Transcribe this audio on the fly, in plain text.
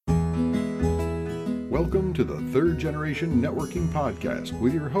Welcome to the Third Generation Networking Podcast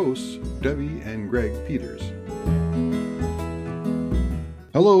with your hosts, Debbie and Greg Peters.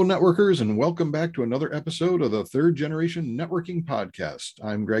 Hello, networkers, and welcome back to another episode of the Third Generation Networking Podcast.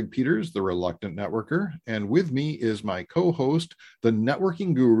 I'm Greg Peters, the Reluctant Networker, and with me is my co-host, the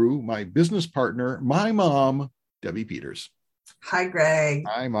networking guru, my business partner, my mom, Debbie Peters. Hi, Greg.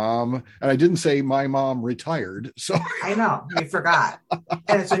 Hi, Mom. And I didn't say my mom retired, so... I know, you forgot.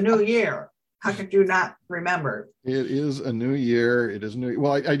 And it's a new year. How could you not remember? It is a new year. It is new.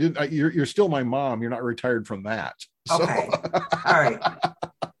 Well, I didn't. You're still my mom. You're not retired from that. So. Okay. All right.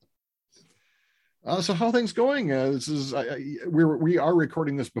 So how are things going? We are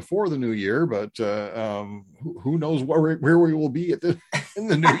recording this before the new year, but who knows where we will be in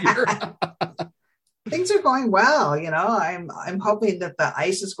the new year. Things are going well. You know, I'm hoping that the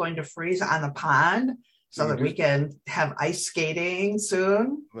ice is going to freeze on the pond, so that we can have ice skating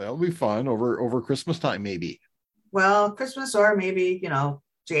soon. That'll be fun over Christmas time, maybe. Well, Christmas or maybe,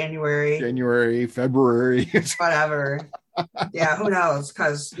 January, February. Whatever. Yeah, who knows?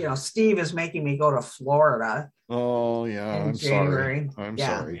 Because, Steve is making me go to Florida. Oh, yeah. I'm January.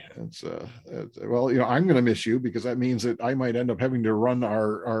 Sorry. I'm sorry. Well, I'm going to miss you because that means that I might end up having to run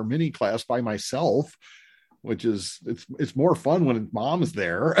our mini class by myself, which is, it's more fun when Mom's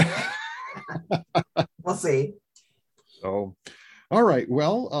there. We'll see. So, all right.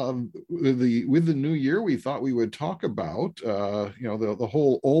 Well, with the new year, we thought we would talk about the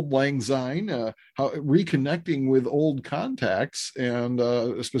whole Auld Lang Syne, how reconnecting with old contacts, and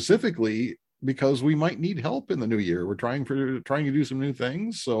specifically because we might need help in the new year. We're trying to do some new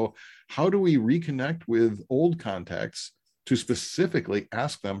things. So, how do we reconnect with old contacts to specifically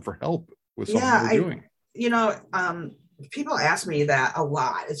ask them for help with something we're doing? People ask me that a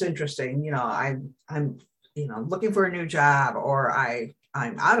lot. It's interesting. I'm looking for a new job, or I'm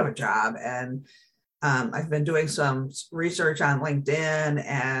out of a job, and I've been doing some research on LinkedIn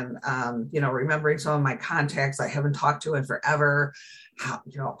and remembering some of my contacts I haven't talked to in forever.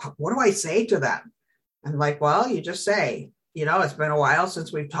 What do I say to them? I'm like, well, you just say, it's been a while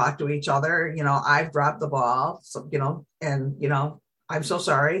since we've talked to each other. I've dropped the ball, so, I'm so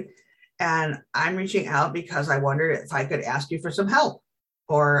sorry. And I'm reaching out because I wondered if I could ask you for some help,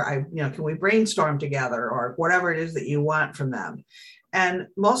 or can we brainstorm together, or whatever it is that you want from them. And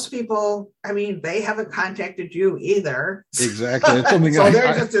most people, they haven't contacted you either. Exactly. It's something so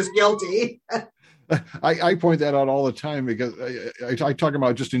they're just as guilty. I point that out all the time because I talk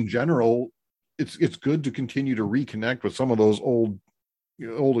about just in general, it's good to continue to reconnect with some of those old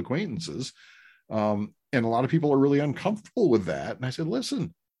acquaintances. And a lot of people are really uncomfortable with that. And I said,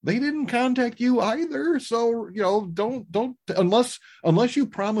 listen, they didn't contact you either. So, don't unless you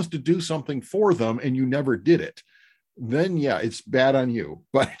promised to do something for them and you never did it, then yeah, it's bad on you.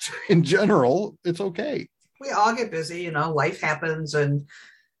 But in general, it's okay. We all get busy, life happens, and,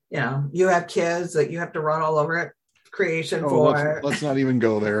 you have kids that you have to run all over it, creation for. Let's not even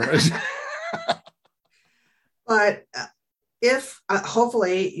go there. But if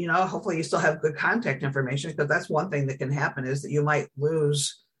hopefully you still have good contact information, because that's one thing that can happen, is that you might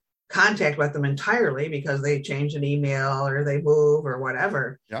lose contact with them entirely because they change an email or they move or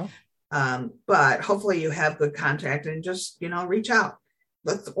whatever. Yeah. But hopefully you have good contact, and just, reach out.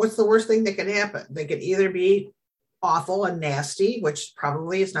 What's the worst thing that can happen? They could either be awful and nasty, which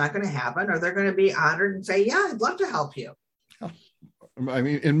probably is not going to happen, or they're going to be honored and say, yeah, I'd love to help you.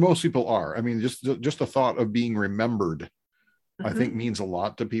 And most people are. Just the thought of being remembered, I think, means a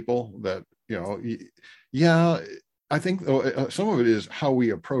lot to people. That, I think some of it is how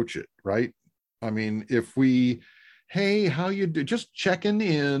we approach it, right? If we, hey, how you do? Just checking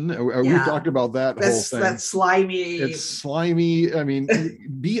in. We talked about that whole thing. That's slimy. It's slimy.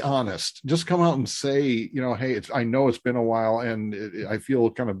 Be honest. Just come out and say, hey, I know it's been a while, and I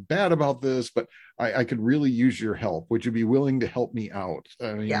feel kind of bad about this, but I could really use your help. Would you be willing to help me out?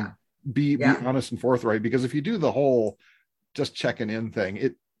 Be honest and forthright, because if you do the whole just checking in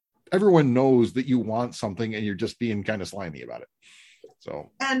thing, everyone knows that you want something and you're just being kind of slimy about it.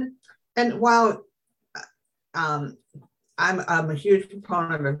 So, and while I'm a huge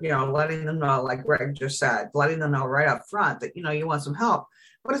proponent of, letting them know, like Greg just said, letting them know right up front that, you want some help.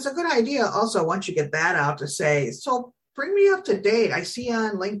 But it's a good idea also, once you get that out, to say, so bring me up to date. I see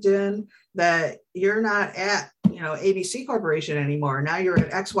on LinkedIn that you're not at, ABC Corporation anymore. Now you're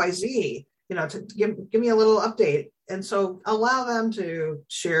at XYZ, to give me a little update. And so allow them to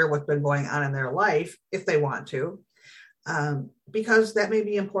share what's been going on in their life if they want to, because that may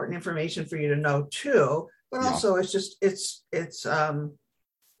be important information for you to know too. But also, it's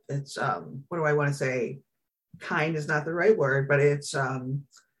what do I want to say? Kind is not the right word, but it's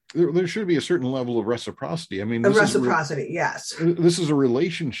there should be a certain level of reciprocity. I mean, Reciprocity, yes. This is a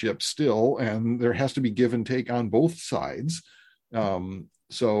relationship still, and there has to be give and take on both sides.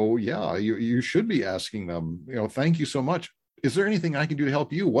 So yeah, you should be asking them, thank you so much. Is there anything I can do to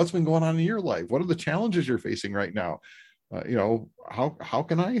help you? What's been going on in your life? What are the challenges you're facing right now? How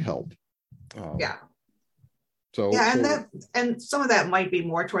can I help? Yeah. So and some of that might be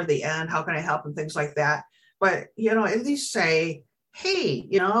more toward the end. How can I help and things like that? But at least say, hey,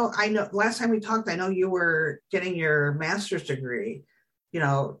 I know last time we talked, I know you were getting your master's degree,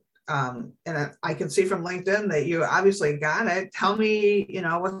 and I can see from LinkedIn that you obviously got it. Tell me,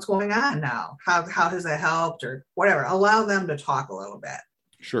 what's going on now? How has that helped or whatever? Allow them to talk a little bit.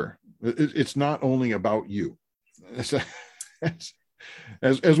 Sure. It's not only about you.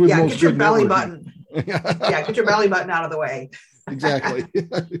 As with most get your belly button. Get your belly button out of the way. Exactly.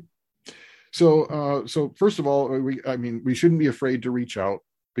 So first of all, we shouldn't be afraid to reach out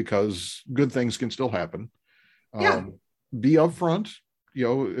because good things can still happen. Be upfront,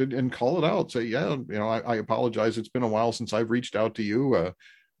 and call it out. Say, I apologize. It's been a while since I've reached out to you.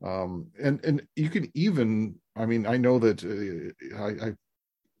 And you can even, I know that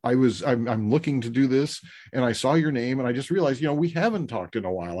I'm looking to do this and I saw your name and I just realized, we haven't talked in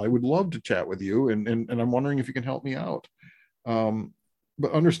a while. I would love to chat with you and I'm wondering if you can help me out.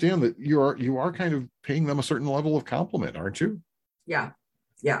 But understand that you are kind of paying them a certain level of compliment, aren't you? Yeah.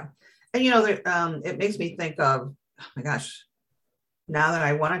 Yeah. And, it makes me think of, oh my gosh, now that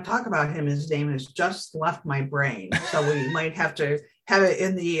I want to talk about him, his name has just left my brain. So we might have to have it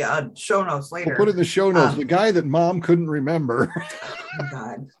in the show notes later. We'll put it in the show notes. The guy that Mom couldn't remember. Oh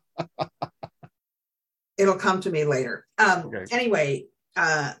God. It'll come to me later. Okay. Anyway,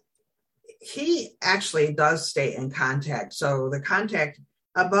 he actually does stay in contact. So the contact,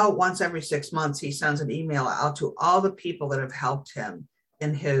 about once every 6 months, he sends an email out to all the people that have helped him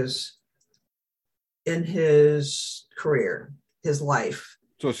in his career, his life.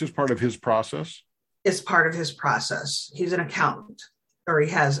 So it's just part of his process? It's part of his process. He's an accountant, or he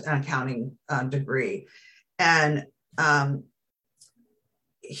has an accounting degree. And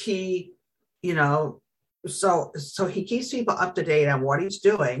he, so he keeps people up to date on what he's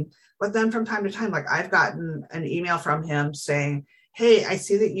doing. But then from time to time, like I've gotten an email from him saying, hey, I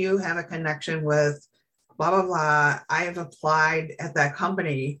see that you have a connection with blah, blah, blah. I have applied at that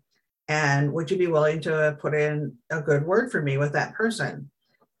company. And would you be willing to put in a good word for me with that person?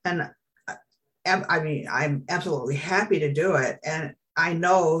 And I'm absolutely happy to do it. And I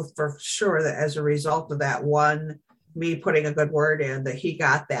know for sure that as a result of that me putting a good word in, that he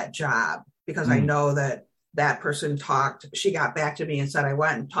got that job, because I know that person she got back to me and said, I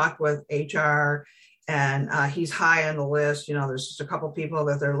went and talked with HR and he's high on the list. There's just a couple people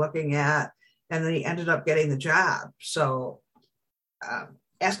that they're looking at, and then he ended up getting the job. So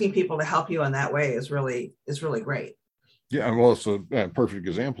asking people to help you in that way is really great. Yeah, well, it's a perfect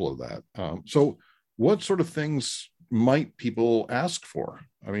example of that. So what sort of things might people ask for?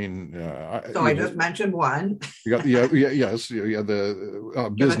 I just mentioned one. You got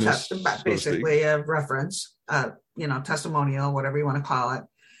the business, basically a reference, testimonial, whatever you want to call it.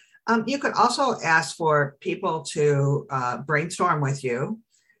 You could also ask for people to brainstorm with you.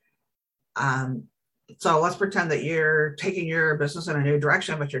 So let's pretend that you're taking your business in a new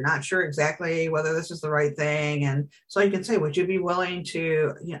direction, but you're not sure exactly whether this is the right thing. And so you can say, would you be willing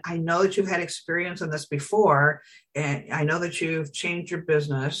to, I know that you've had experience in this before, and I know that you've changed your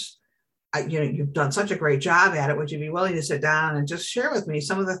business. You've done such a great job at it. Would you be willing to sit down and just share with me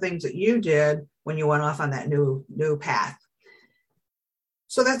some of the things that you did when you went off on that new path?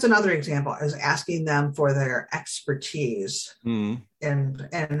 So that's another example, is asking them for their expertise and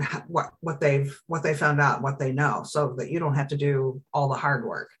what they've found out, what they know, so that you don't have to do all the hard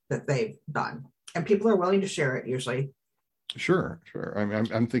work that they've done. And people are willing to share it usually. Sure.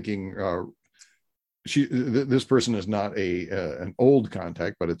 I'm thinking this person is not an old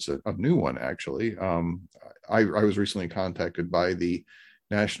contact, but it's a new one actually. I was recently contacted by the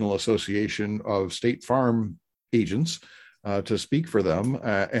National Association of State Farm Agents to speak for them.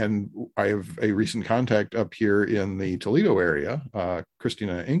 And I have a recent contact up here in the Toledo area,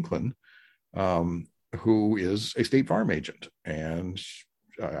 Christina Inklin, who is a State Farm agent. And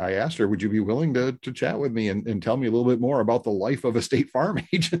I asked her, would you be willing to chat with me and tell me a little bit more about the life of a State Farm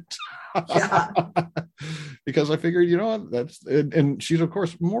agent? Because I figured, and she's of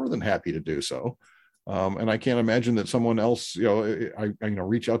course more than happy to do so. And I can't imagine that someone else, I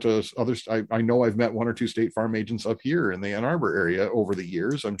reach out to others. I know I've met one or two State Farm agents up here in the Ann Arbor area over the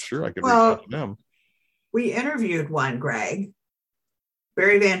years. I'm sure I could reach out to them. We interviewed one, Greg,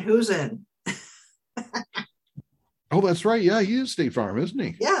 Barry Van Hoosen. Oh, that's right. Yeah, he is State Farm, isn't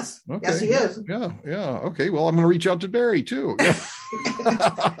he? Yes. Okay. Yes, he yeah, is. Yeah. Okay. Well, I'm going to reach out to Barry too.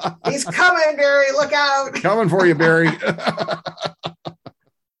 He's coming, Barry. Look out. Coming for you, Barry.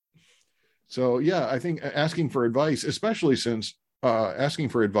 So, yeah, I think asking for advice, especially since asking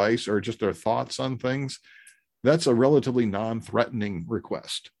for advice or just their thoughts on things, that's a relatively non-threatening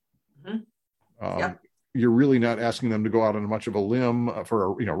request. Yep. You're really not asking them to go out on much of a limb for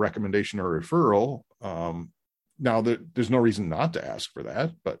a recommendation or referral. Now, there's no reason not to ask for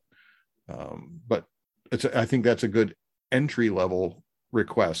that, but I think that's a good entry level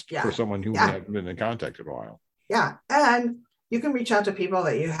request for someone who hasn't been in contact in a while. Yeah, and you can reach out to people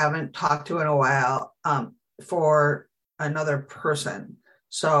that you haven't talked to in a while for another person.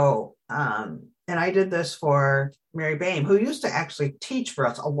 So, and I did this for Mary Bain, who used to actually teach for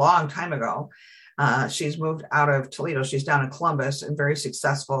us a long time ago. She's moved out of Toledo. She's down in Columbus and very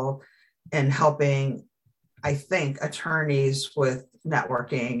successful in helping, I think, attorneys with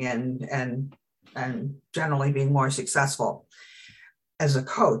networking and generally being more successful as a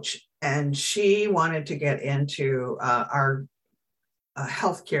coach. And she wanted to get into our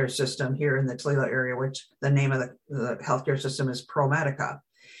healthcare system here in the Toledo area, which the name of the healthcare system is ProMedica.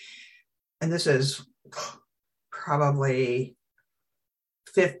 And this is probably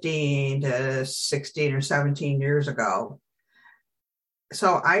 15 to 16 or 17 years ago.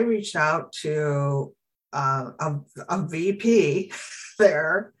 So I reached out to a VP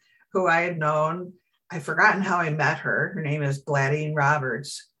there who I had known. I've forgotten how I met her. Her name is Gladine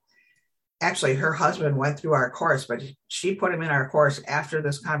Roberts. Actually, her husband went through our course, but she put him in our course after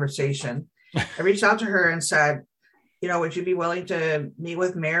this conversation. I reached out to her and said, would you be willing to meet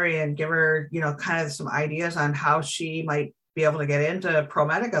with Mary and give her, kind of some ideas on how she might be able to get into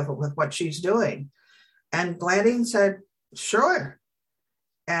ProMedica with what she's doing? And Gladine said, sure.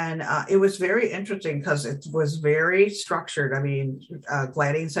 And it was very interesting because it was very structured. I mean,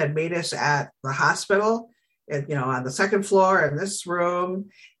 Gladine said, meet us at the hospital, on the second floor in this room,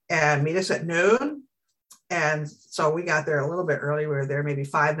 and meet us at noon. And so we got there a little bit early. We were there maybe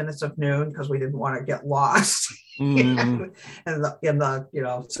 5 minutes of noon because we didn't want to get lost in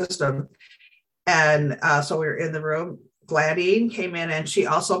the system. And so we were in the room. Gladine came in, and she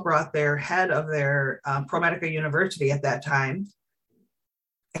also brought their head of their ProMedica University at that time.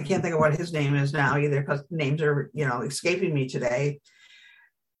 I can't think of what his name is now either because names are, escaping me today.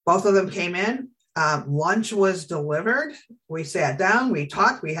 Both of them came in. Lunch was delivered. We sat down, we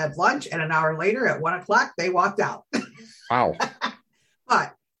talked, we had lunch, and an hour later at 1:00, they walked out. Wow.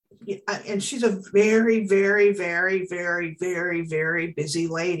 And she's a very, very, very, very, very, very busy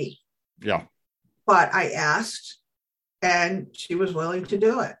lady. Yeah. But I asked, and she was willing to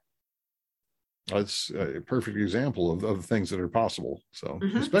do it. That's a perfect example of things that are possible. So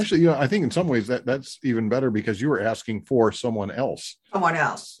especially, I think in some ways that's even better because you were asking for someone else.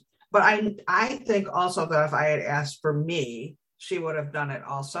 But I think also that if I had asked for me, she would have done it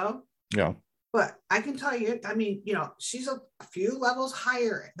also. Yeah. But I can tell you, I mean, she's a few levels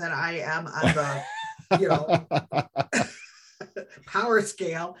higher than I am on the, power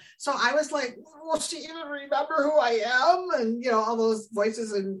scale. So I was like, will she even remember who I am? And, all those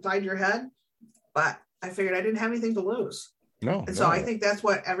voices inside your head. But I figured I didn't have anything to lose. No. And so I think that's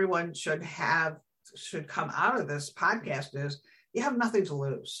what everyone should come out of this podcast is you have nothing to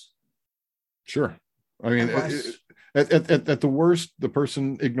lose. Sure. I mean, at the worst, the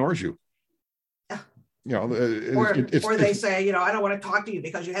person ignores you. Yeah. Or they say, I don't want to talk to you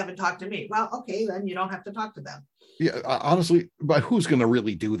because you haven't talked to me. Well, okay, then you don't have to talk to them. Yeah, honestly, but who's going to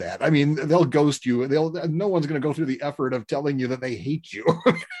really do that? I mean, they'll ghost you. No one's going to go through the effort of telling you that they hate you.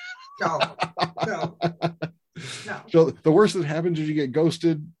 No. So the worst that happens is you get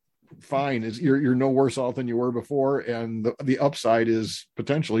ghosted. Fine, is you're no worse off than you were before, and the upside is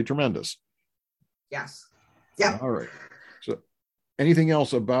potentially tremendous. Yes. Yeah. All right. So, anything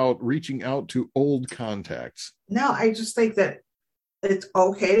else about reaching out to old contacts? No, I just think that it's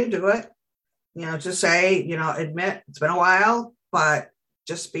okay to do it. Just say, admit it's been a while, but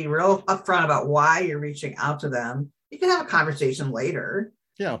just be real upfront about why you're reaching out to them. You can have a conversation later.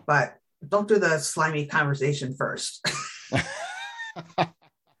 Yeah. But don't do the slimy conversation first.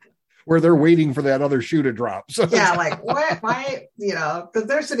 Where they're waiting for that other shoe to drop. So yeah, like what? Why? Because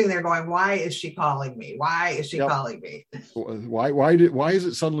they're sitting there going, "Why is she calling me? Why is she calling me? Why is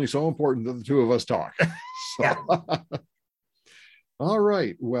it suddenly so important that the two of us talk?" Yeah. All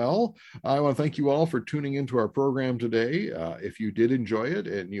right. Well, I want to thank you all for tuning into our program today. If you did enjoy it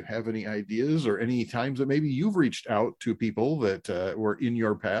and you have any ideas or any times that maybe you've reached out to people that were in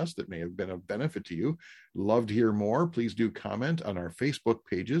your past that may have been of benefit to you, love to hear more. Please do comment on our Facebook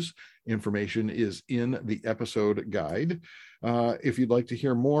pages. Information is in the episode guide. If you'd like to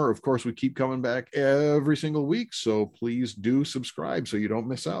hear more, of course, we keep coming back every single week. So please do subscribe so you don't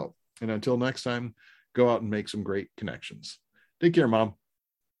miss out. And until next time, go out and make some great connections. Take care, Mom.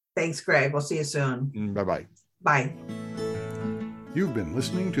 Thanks, Greg. We'll see you soon. Bye-bye. Bye. You've been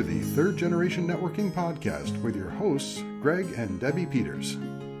listening to the Third Generation Networking Podcast with your hosts, Greg and Debbie Peters.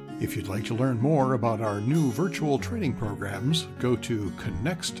 If you'd like to learn more about our new virtual training programs, go to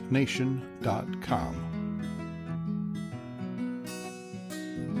connextnation.com.